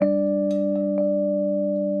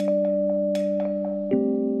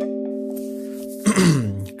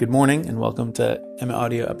Good morning and welcome to Emma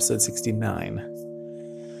Audio episode 69.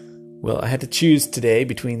 Well, I had to choose today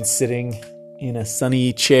between sitting in a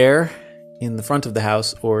sunny chair in the front of the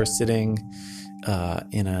house or sitting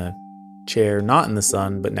in a chair not in the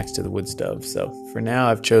sun but next to the wood stove. So for now,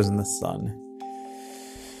 I've chosen the sun.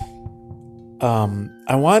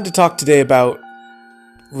 I wanted to talk today about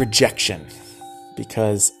rejection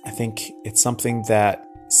because I think it's something that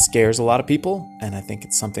scares a lot of people, and I think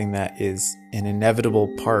it's something that is an inevitable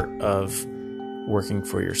part of working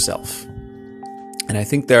for yourself. And I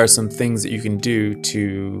think there are some things that you can do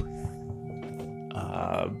to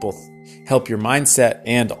both help your mindset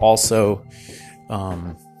and also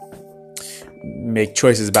make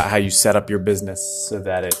choices about how you set up your business so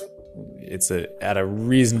that it's at a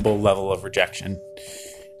reasonable level of rejection.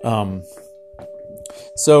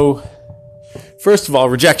 So first of all,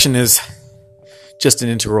 rejection is just an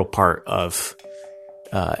integral part of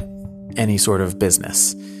any sort of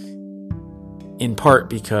business, in part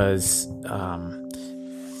because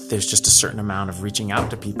there's just a certain amount of reaching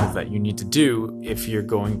out to people that you need to do if you're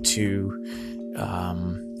going to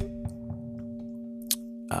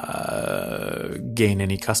gain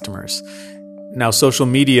any customers. Now, social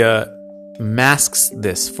media masks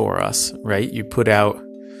this for us, right? You put out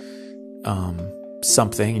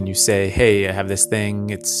something and you say, hey, I have this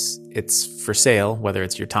thing, it's for sale, whether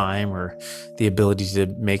it's your time or the ability to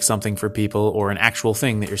make something for people or an actual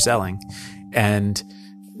thing that you're selling, and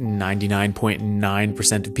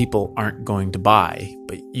 99.9% of people aren't going to buy,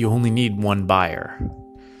 but you only need one buyer.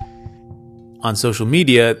 On social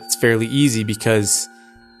media, it's fairly easy because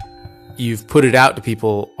you've put it out to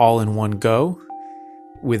people all in one go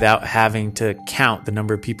without having to count the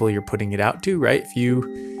number of people you're putting it out to, right? If you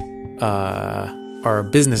are a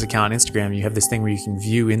business account on Instagram, you have this thing where you can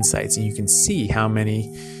view insights and you can see how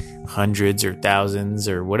many hundreds or thousands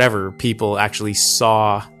or whatever people actually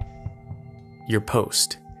saw your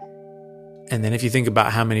post. And then if you think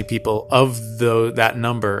about how many people of that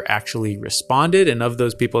number actually responded, and of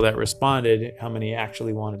those people that responded, how many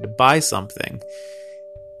actually wanted to buy something,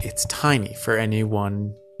 it's tiny for any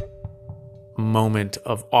one moment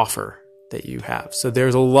of offer that you have. So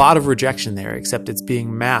there's a lot of rejection there, except it's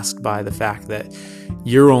being masked by the fact that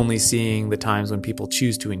you're only seeing the times when people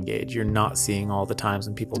choose to engage. You're not seeing all the times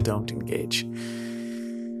when people don't engage.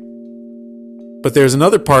 But there's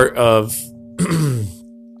another part of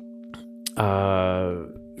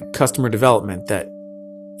customer development that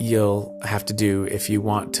you'll have to do if you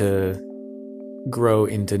want to grow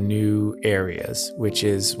into new areas, which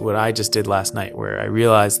is what I just did last night, where I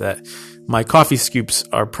realized that my coffee scoops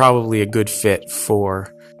are probably a good fit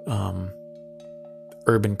for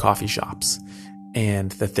urban coffee shops,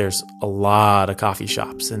 and that there's a lot of coffee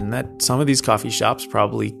shops, and that some of these coffee shops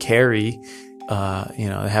probably carry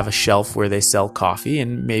they have a shelf where they sell coffee,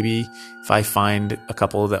 and maybe if I find a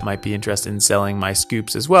couple that might be interested in selling my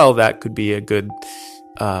scoops as well, that could be a good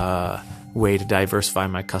way to diversify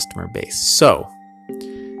my customer base. So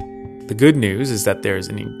the good news is that there's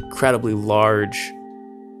an incredibly large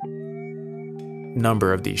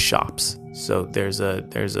number of these shops. So there's a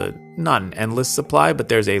not an endless supply, but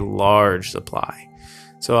there's a large supply.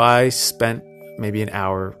 So I spent maybe an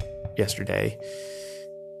hour yesterday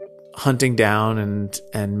hunting down and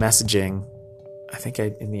messaging. I think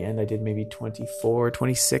in the end I did maybe 24,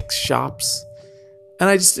 26 shops. And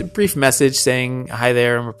I just a brief message saying, hi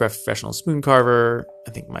there, I'm a professional spoon carver.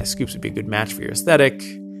 I think my scoops would be a good match for your aesthetic.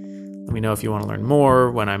 Let me know if you want to learn more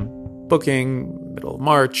when I'm booking, middle of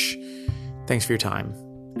March. Thanks for your time.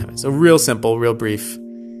 So real simple, real brief.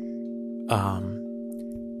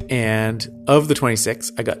 And of the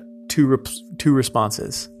 26, I got two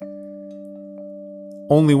responses.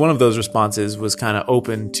 Only one of those responses was kind of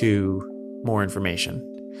open to more information.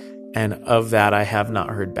 And of that, I have not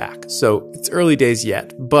heard back. So it's early days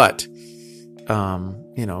yet, but,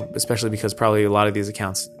 especially because probably a lot of these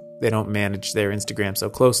accounts, they don't manage their Instagram so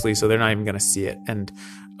closely, so they're not even going to see it. And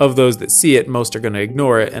of those that see it, most are going to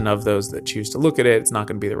ignore it. And of those that choose to look at it, it's not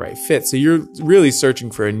going to be the right fit. So you're really searching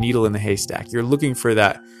for a needle in the haystack. You're looking for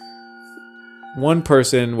that one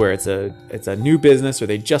person where it's a new business, or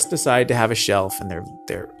they just decide to have a shelf and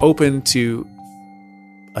they're open to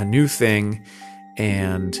a new thing,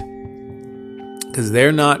 and because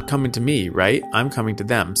they're not coming to me, right? I'm coming to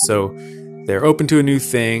them. So they're open to a new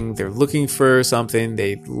thing. They're looking for something.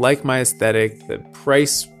 They like my aesthetic. The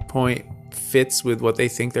price point fits with what they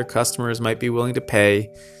think their customers might be willing to pay.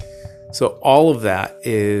 So all of that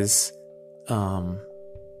is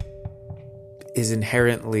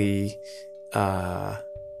inherently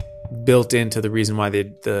built into the reason why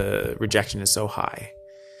the rejection is so high.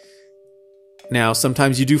 Now,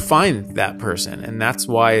 sometimes you do find that person, and that's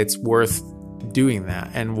why it's worth doing that,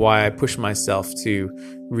 and why I push myself to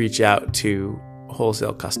reach out to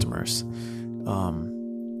wholesale customers,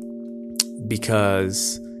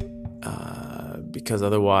 because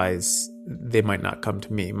otherwise they might not come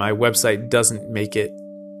to me. My website doesn't make it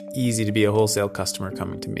easy to be a wholesale customer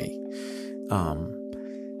coming to me.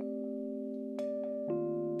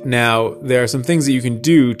 Now, there are some things that you can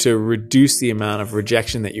do to reduce the amount of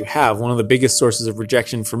rejection that you have. One of the biggest sources of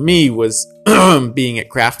rejection for me was being at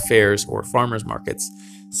craft fairs or farmers markets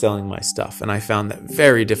selling my stuff. And I found that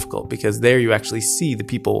very difficult, because there you actually see the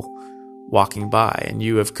people walking by, and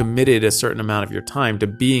you have committed a certain amount of your time to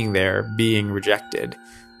being there, being rejected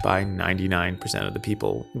by 99% of the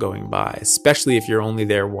people going by, especially if you're only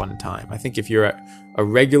there one time. I think if you're a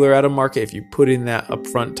regular at a market, if you put in that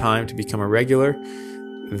upfront time to become a regular,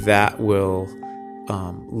 that will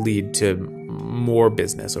lead to more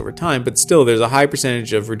business over time. But still, there's a high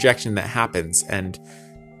percentage of rejection that happens, and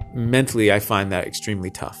mentally I find that extremely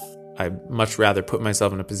tough. I'd much rather put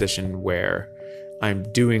myself in a position where I'm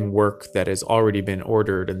doing work that has already been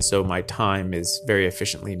ordered, and so my time is very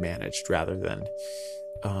efficiently managed, rather than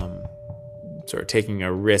sort of taking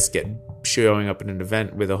a risk at showing up at an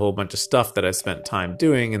event with a whole bunch of stuff that I spent time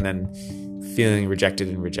doing and then feeling rejected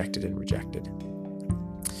and rejected and rejected.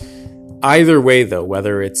 Either way, though,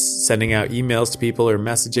 whether it's sending out emails to people or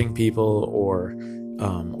messaging people or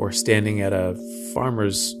standing at a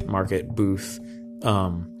farmer's market booth,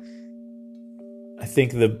 I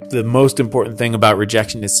think the most important thing about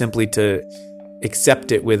rejection is simply to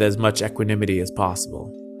accept it with as much equanimity as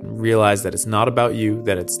possible. Realize that it's not about you,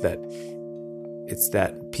 that it's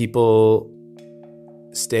that people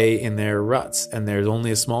stay in their ruts, and there's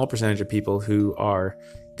only a small percentage of people who are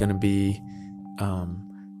going to be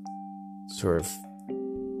sort of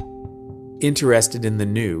interested in the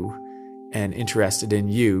new and interested in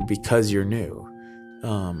you because you're new.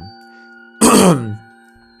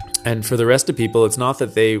 And for the rest of people, it's not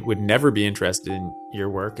that they would never be interested in your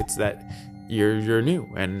work, it's that you're new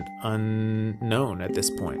and unknown at this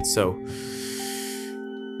point. So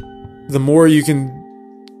the more you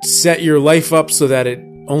can set your life up so that it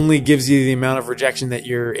only gives you the amount of rejection that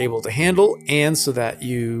you're able to handle, and so that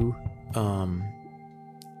you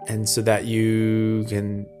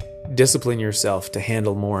can discipline yourself to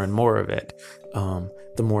handle more and more of it,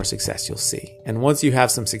 the more success you'll see. And once you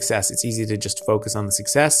have some success, it's easy to just focus on the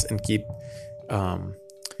success and keep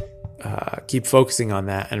focusing on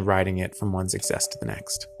that and riding it from one success to the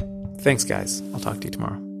next. Thanks, guys. I'll talk to you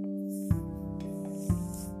tomorrow.